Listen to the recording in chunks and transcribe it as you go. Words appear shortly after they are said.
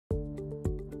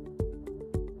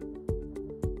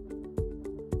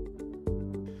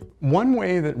One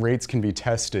way that rates can be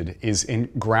tested is in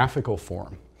graphical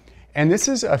form. And this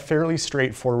is a fairly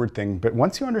straightforward thing, but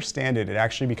once you understand it, it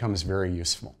actually becomes very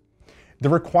useful. The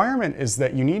requirement is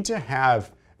that you need to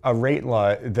have a rate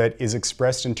law that is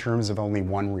expressed in terms of only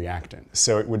one reactant.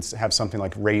 So it would have something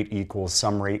like rate equals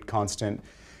some rate constant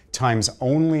times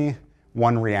only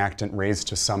one reactant raised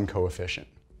to some coefficient.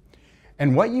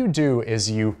 And what you do is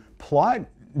you plot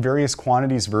various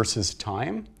quantities versus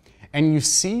time, and you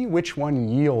see which one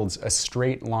yields a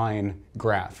straight line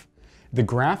graph. The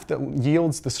graph that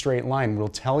yields the straight line will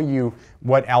tell you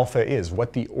what alpha is,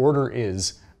 what the order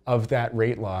is of that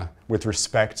rate law with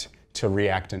respect to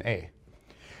reactant A.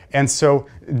 And so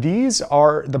these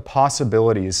are the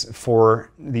possibilities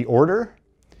for the order,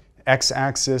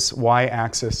 x-axis,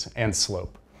 y-axis, and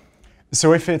slope.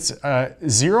 So if it's a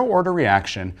zero order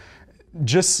reaction,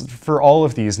 just for all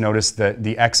of these, notice that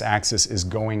the x-axis is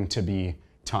going to be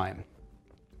time.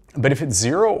 But if it's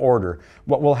zero order,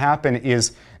 what will happen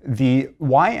is the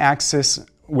y-axis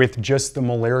with just the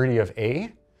molarity of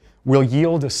A will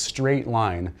yield a straight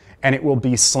line, and it will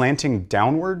be slanting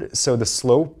downward, so the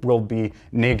slope will be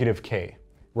negative k,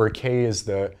 where k is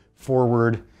the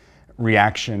forward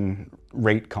reaction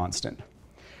rate constant.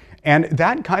 And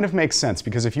that kind of makes sense,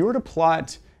 because if you were to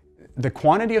plot the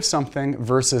quantity of something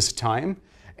versus time,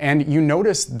 and you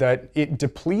notice that it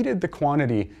depleted the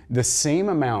quantity the same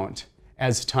amount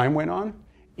as time went on,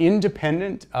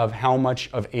 independent of how much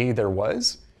of A there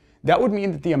was, that would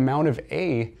mean that the amount of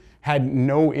A had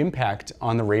no impact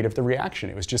on the rate of the reaction.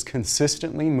 It was just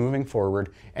consistently moving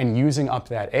forward and using up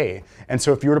that A. And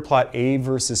so if you were to plot A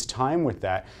versus time with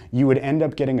that, you would end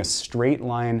up getting a straight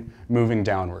line moving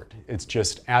downward. It's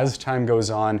just as time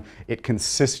goes on, it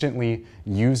consistently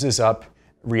uses up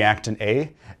reactant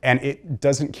A, and it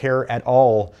doesn't care at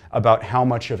all about how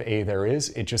much of A there is.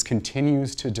 It just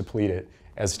continues to deplete it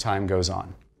as time goes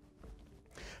on.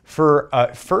 For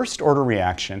a first order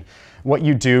reaction, what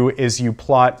you do is you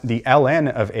plot the ln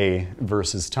of A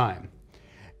versus time.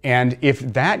 And if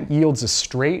that yields a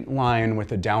straight line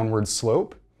with a downward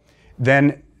slope,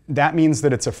 then that means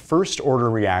that it's a first order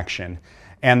reaction,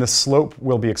 and the slope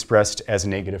will be expressed as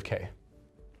negative k.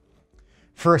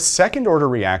 For a second order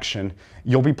reaction,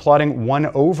 you'll be plotting 1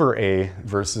 over A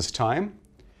versus time,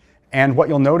 and what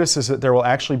you'll notice is that there will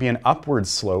actually be an upward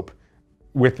slope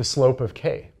with the slope of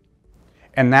k.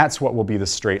 And that's what will be the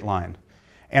straight line.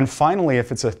 And finally,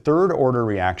 if it's a third order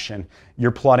reaction,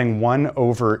 you're plotting 1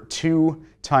 over 2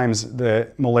 times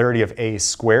the molarity of A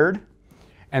squared,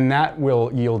 and that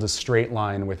will yield a straight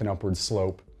line with an upward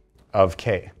slope of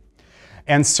k.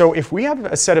 And so if we have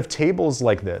a set of tables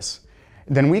like this,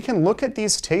 then we can look at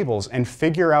these tables and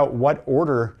figure out what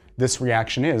order this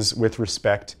reaction is with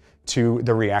respect to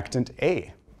the reactant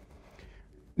A.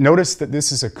 Notice that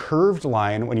this is a curved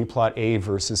line when you plot A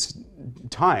versus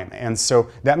time. And so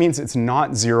that means it's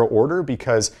not zero order,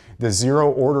 because the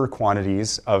zero order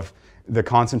quantities of the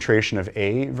concentration of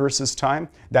A versus time,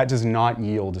 that does not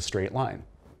yield a straight line.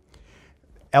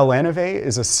 ln of A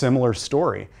is a similar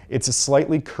story. It's a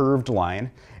slightly curved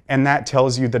line, and that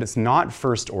tells you that it's not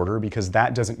first order, because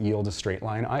that doesn't yield a straight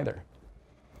line either.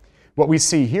 What we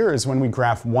see here is when we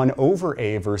graph 1 over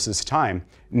A versus time,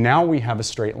 now we have a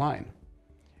straight line.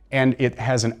 And it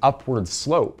has an upward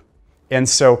slope. And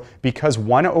so because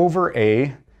 1 over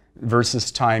A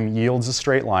versus time yields a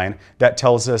straight line, that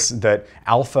tells us that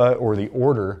alpha, or the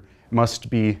order, must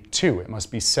be 2. It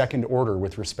must be second order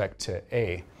with respect to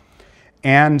A.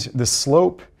 And the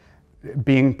slope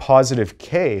being positive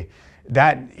k,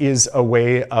 that is a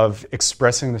way of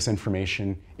expressing this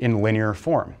information in linear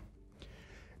form.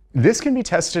 This can be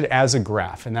tested as a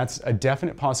graph, and that's a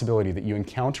definite possibility, that you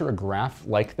encounter a graph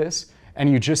like this and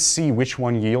you just see which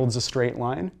one yields a straight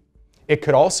line. It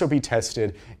could also be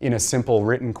tested in a simple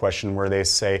written question where they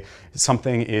say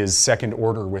something is second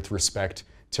order with respect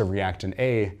to reactant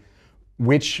A,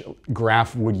 which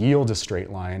graph would yield a straight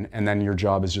line, and then your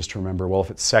job is just to remember, well,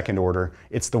 if it's second order,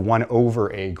 it's the 1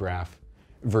 over A graph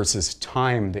versus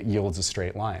time that yields a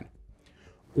straight line.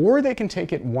 Or they can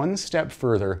take it one step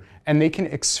further, and they can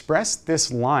express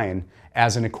this line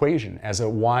as an equation, as a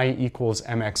y equals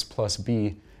mx plus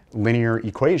b linear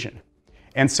equation.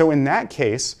 And so in that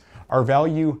case, our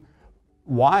value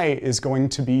y is going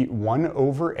to be 1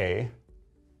 over A,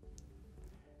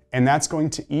 and that's going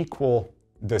to equal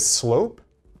the slope,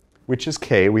 which is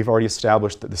k. We've already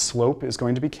established that the slope is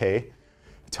going to be k,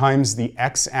 times the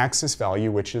x-axis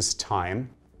value, which is time,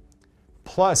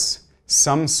 plus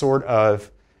some sort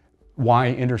of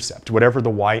y-intercept, whatever the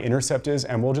y-intercept is,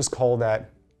 and we'll just call that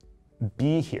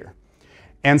b here.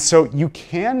 And so you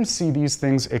can see these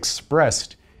things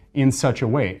expressed in such a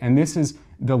way, and this is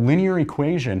the linear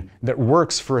equation that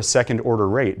works for a second order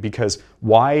rate, because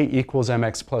y equals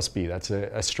mx plus b. That's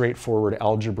a straightforward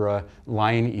algebra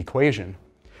line equation.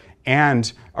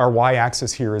 And our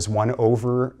y-axis here is 1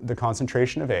 over the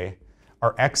concentration of A.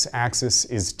 Our x-axis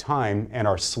is time, and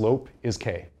our slope is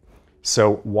k.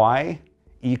 So y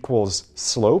equals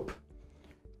slope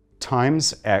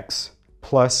times x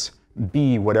plus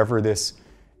b, whatever this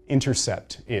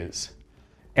intercept is.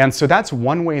 And so that's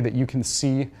one way that you can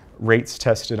see rates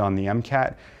tested on the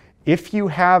MCAT. If you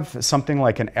have something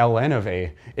like an ln of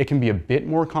A, it can be a bit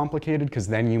more complicated because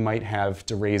then you might have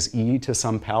to raise e to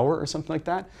some power or something like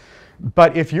that.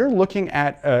 But if you're looking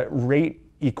at a rate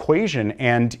equation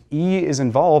and e is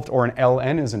involved or an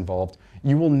ln is involved,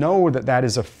 you will know that that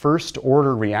is a first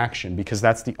order reaction because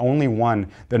that's the only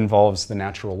one that involves the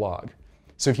natural log.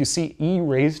 So if you see e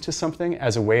raised to something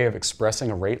as a way of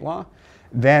expressing a rate law,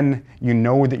 then you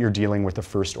know that you're dealing with a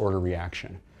first order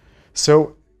reaction.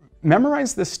 So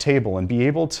memorize this table and be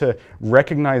able to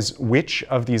recognize which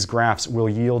of these graphs will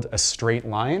yield a straight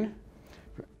line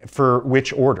for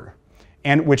which order.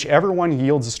 And whichever one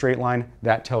yields a straight line,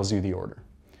 that tells you the order.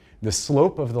 The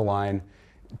slope of the line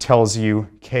tells you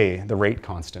k, the rate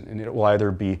constant, and it will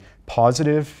either be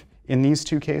positive in these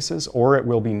two cases or it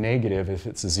will be negative if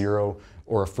it's a zero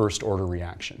or a first order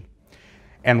reaction.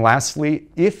 And lastly,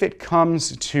 if it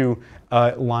comes to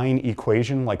a line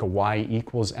equation like a y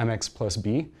equals mx plus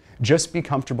b, just be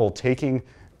comfortable taking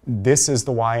this as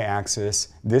the y-axis,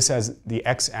 this as the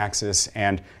x-axis,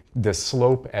 and the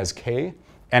slope as k,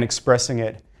 and expressing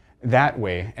it that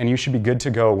way. And you should be good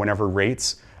to go whenever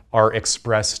rates are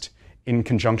expressed in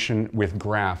conjunction with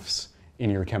graphs in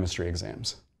your chemistry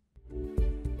exams.